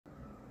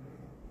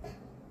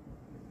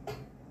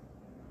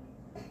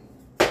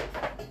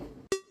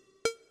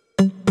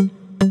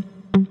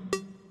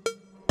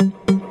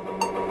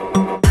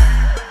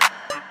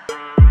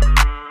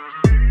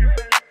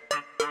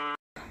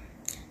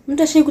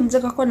mtu ashaikuja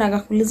kwako na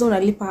akakuuliza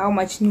unalipa how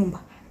much nyumba?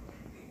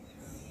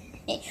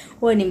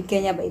 Wewe ni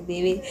Mkenya by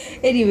the way.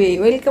 Anyway,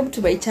 welcome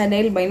to my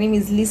channel. My name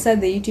is Lisa.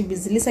 The YouTube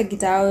is Lisa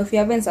Gitao. If you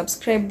haven't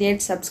subscribed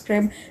yet,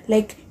 subscribe,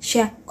 like,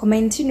 share,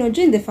 comment,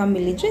 join the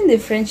family, join the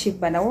friendship.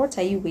 But what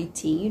are you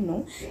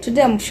waiting,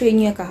 Today I'm showing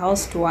you a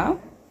house tour.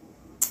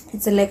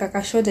 It's like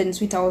a short and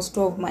sweet house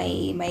tour of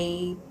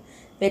my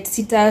bed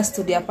sitters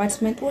to the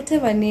apartment,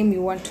 whatever name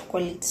you want to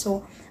call it.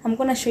 So I'm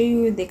gonna show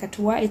you the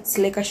tour. It's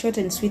like a short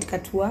and sweet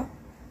tour.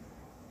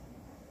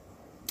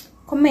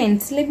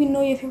 Comment, let me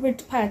know your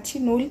favorite part,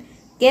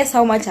 Guess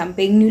how much I'm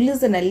paying.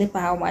 Niulize nalipa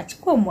how much.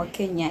 Kwa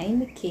Mwakenya,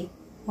 inike.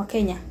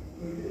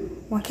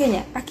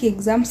 Mwakenya, aki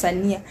exam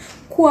sania.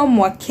 Kwa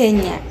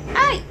Mwakenya.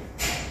 Ai!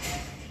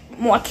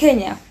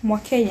 Mwakenya.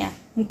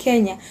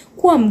 Mkenya.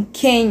 Kwa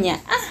Mkenya.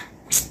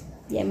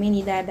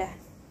 Yamini dada.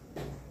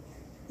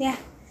 Yeah,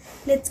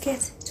 let's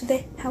get to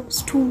the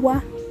house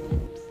tour.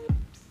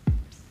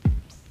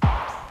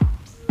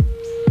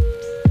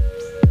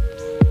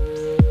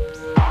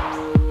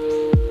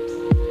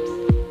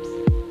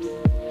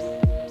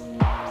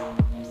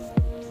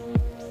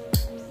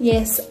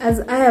 Yes,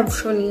 as I have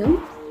shown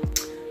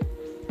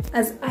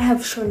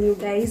you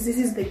guys, this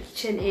is the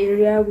kitchen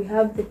area. We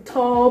have the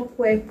top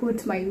where I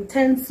put my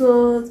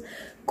utensils,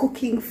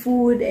 cooking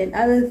food and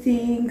other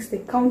things. The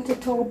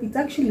countertop, it's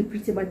actually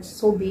pretty much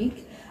so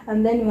big.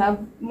 And then we have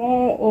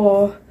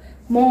more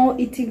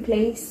eating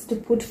place to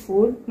put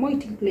food, more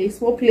place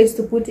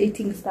to put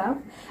eating stuff.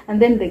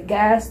 And then the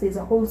gas, there's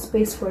a whole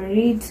space for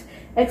it,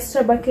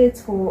 extra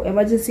buckets for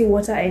emergency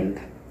water,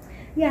 and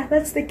yeah,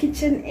 that's the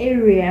kitchen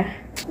area.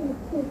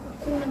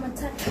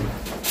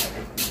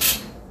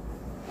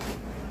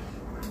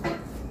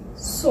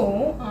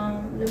 So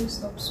let me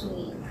stop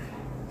swinging.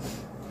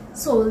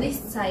 So this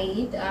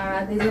side,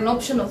 there's an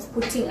option of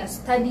putting a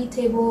study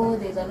table,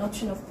 there's an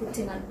option of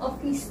putting an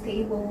office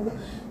table,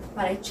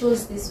 but I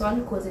chose this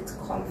one because it's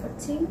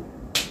comforting.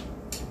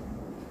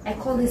 I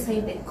call this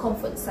side the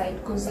comfort side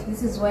because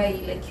this is where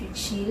you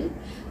chill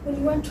when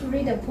you want to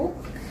read a book.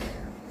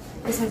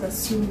 Let's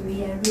assume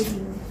we are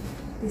reading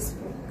this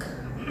book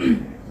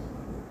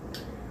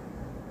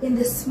in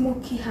the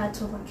smoky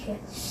heart of a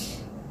catch.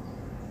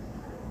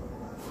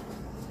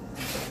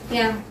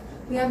 Yeah,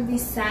 we have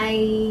this side.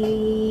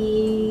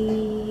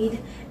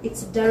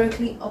 It's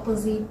directly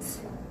opposite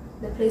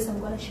the place I'm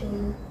gonna show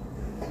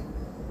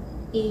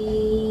you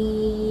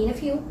in a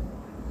few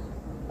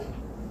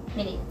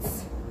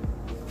minutes.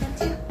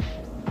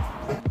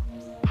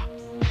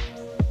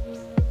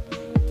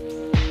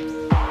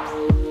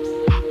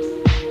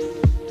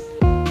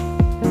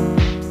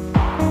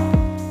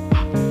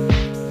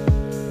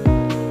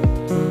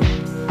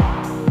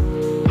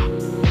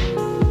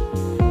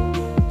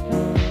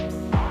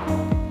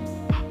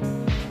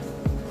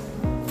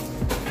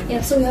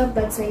 Yeah, so we have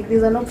that side.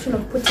 There's an option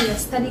of putting a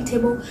study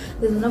table,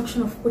 there's an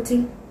option of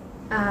putting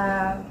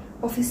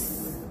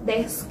office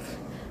desk,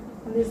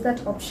 and there's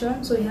that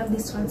option. So we have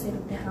this one side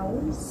of the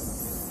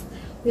house.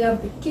 We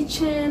have the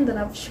kitchen that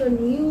I've shown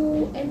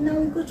you, and now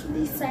we go to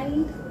this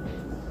side.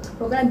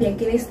 We're gonna be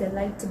against the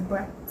light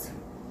bright.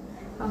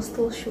 I'll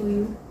still show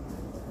you.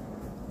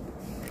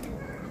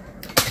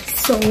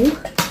 So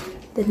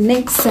the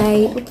next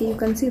side, okay, you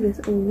can see this.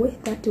 Oh,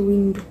 that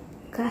window.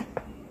 Okay.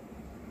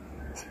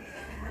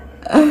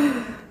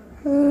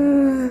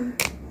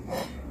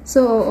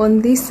 So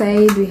on this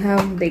side we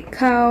have the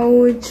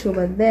couch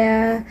over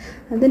there,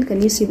 and then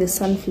can you see the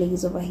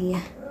sunflakes over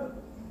here?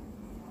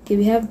 Okay,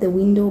 we have the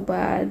window,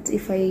 but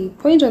if I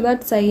point on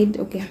that side,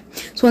 okay,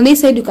 so on this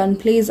side you can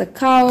place a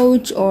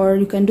couch, or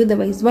you can do the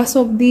vice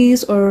versa of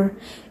this, or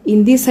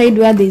in this side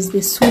where there's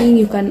the swing,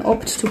 you can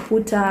opt to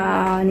put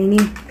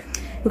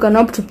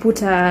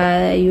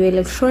your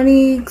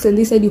electronics, and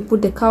this side you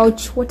put the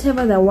couch,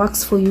 whatever that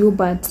works for you.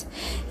 But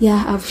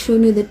yeah, I've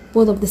shown you that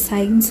both of the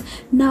sides.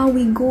 Now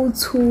we go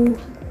to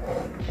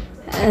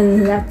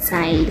that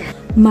side,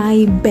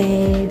 my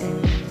bed.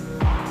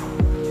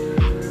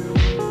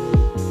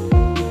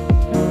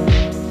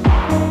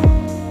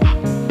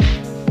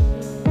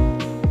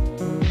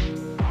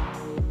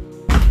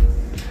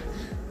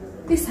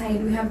 This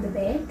side we have the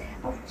bed.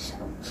 Ouch.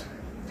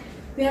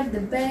 We have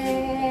the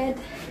bed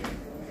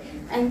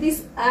and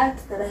this art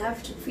that I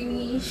have to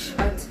finish,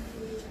 but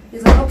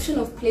there's an option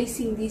of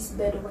placing this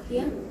bed over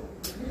here.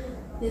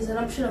 There's an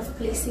option of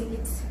placing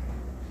it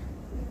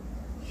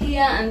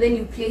here, and then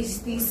you place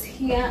this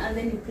here, and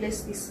then you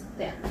place this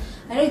there.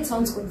 I know it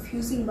sounds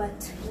confusing,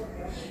 but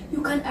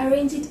you can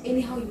arrange it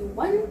anyhow you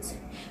want.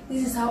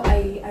 This is how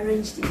I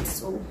arranged it.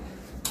 So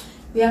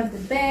we have the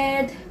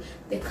bed,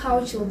 the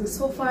couch or the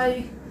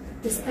sofa,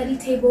 the study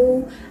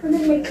table, and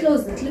then my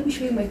closet. Let me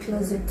show you my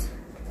closet.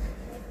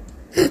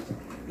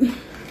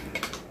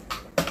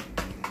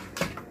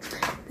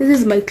 This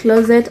is my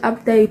closet.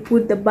 Up there you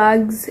put the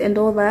bags and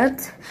all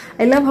that.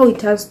 I love how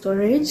it has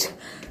storage.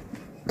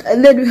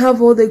 And then we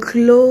have all the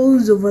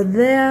clothes over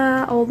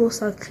there. All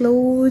those are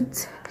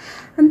clothes.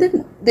 And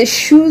then the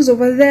shoes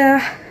over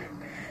there,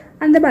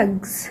 and the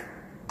bags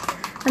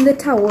and the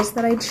towels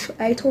that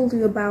I told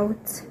you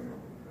about.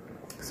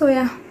 So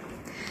yeah,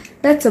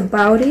 that's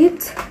about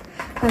it.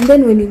 And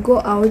then when you go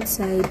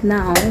outside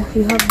now,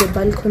 you have the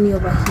balcony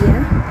over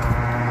here.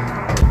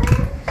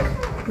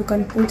 You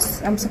can put,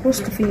 I'm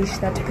supposed to finish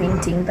that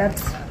painting.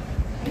 That's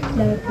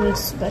that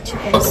place that you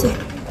can see.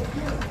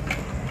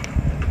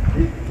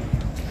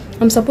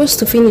 I'm supposed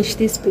to finish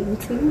this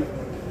painting,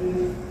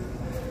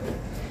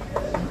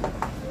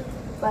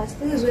 but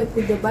this is where I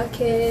put the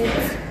bucket,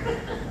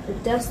 the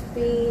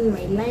dustbin,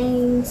 my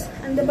lines,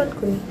 and the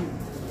balcony.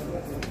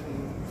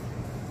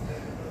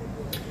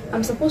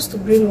 I'm supposed to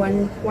bring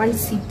one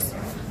seat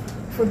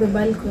for the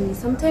balcony.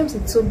 Sometimes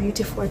it's so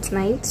beautiful at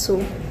night.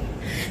 So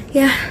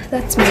yeah,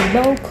 that's my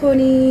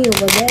balcony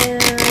over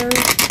there.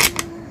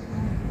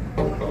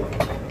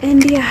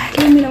 And yeah,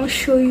 let me now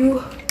show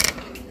you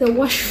the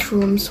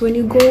washrooms. When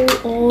you go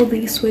all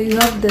this way, you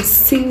have the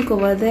sink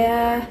over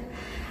there,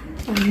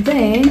 and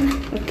then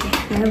okay,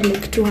 I have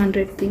like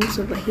 200 things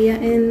over here,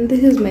 and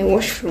this is my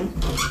washroom.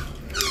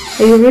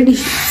 I already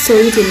saw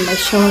it in my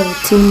shower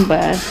routine,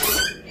 but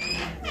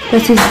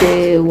that is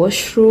the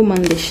washroom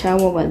and the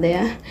shower over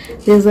there.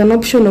 There's an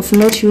option of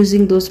not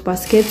using those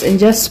baskets and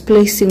just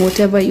placing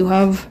whatever you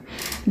have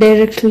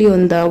directly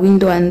on the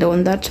window and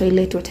on that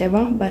toilet,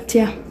 whatever. But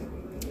yeah,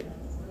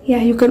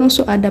 you can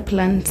also add a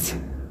plant.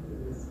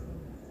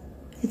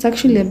 It's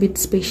actually a bit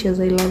spacious.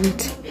 I love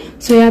it.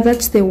 So yeah,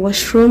 that's the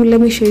washroom.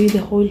 Let me show you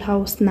the whole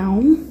house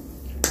now.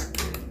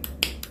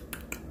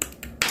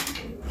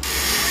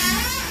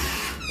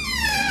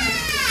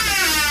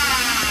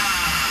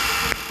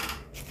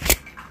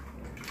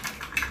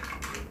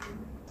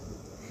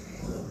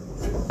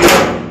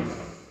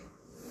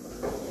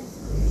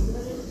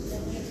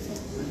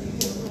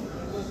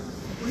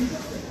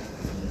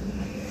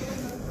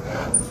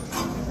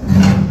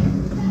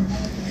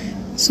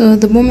 So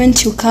the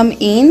moment you come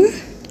in,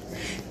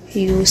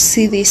 you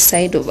see this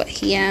side over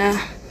here,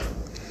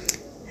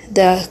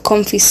 the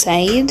comfy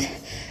side,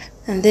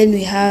 and then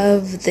we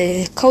have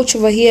the couch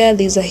over here.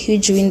 There's a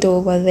huge window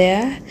over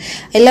there.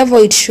 I love how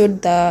it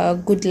showed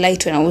the good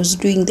light when I was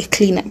doing the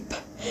cleanup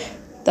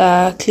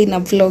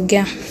vlog.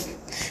 Yeah,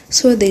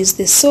 so there's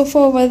the sofa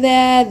over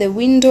there, the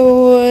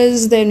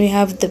windows, then we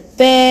have the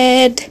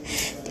bed.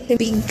 The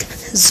big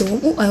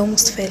zoom. Oh, I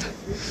almost fell.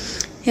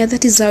 Yeah,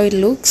 that is how it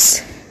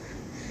looks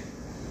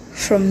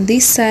from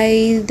this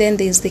side. Then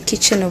there's the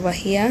kitchen over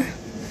here.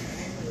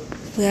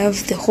 We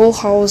have the whole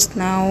house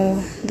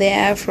now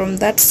there from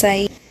that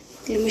side.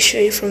 Let me show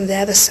you from the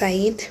other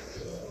side.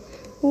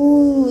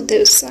 Oh,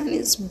 the sun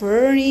is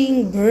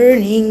burning.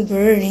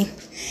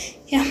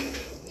 Yeah,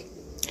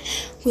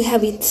 we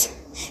have it.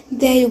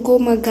 There you go,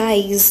 my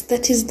guys.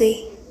 That is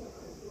the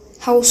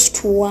house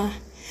tour,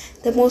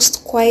 the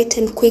most quiet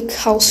and quick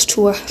house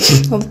tour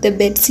of the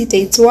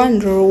bedsitter. It's one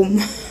room.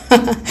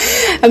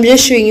 I'm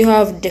just showing you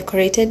how I've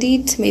decorated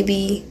it.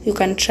 Maybe you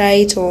can try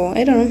it, or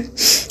I don't know.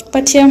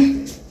 But yeah,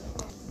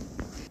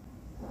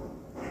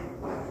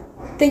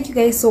 thank you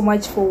guys so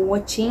much for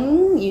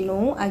watching.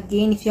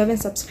 Again, if you haven't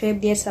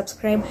subscribed yet,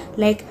 subscribe,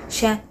 like,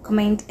 share,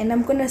 comment, and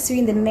I'm gonna see you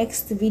in the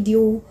next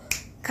video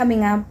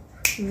coming up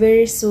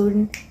very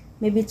soon.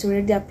 Maybe it's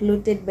already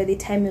uploaded by the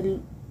time you're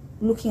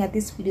looking at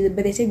this video,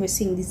 by the time you're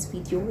seeing this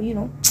video,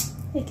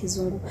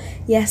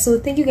 yeah. So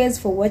thank you guys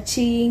for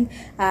watching.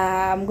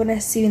 I'm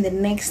gonna see you in the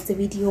next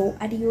video.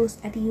 Adios.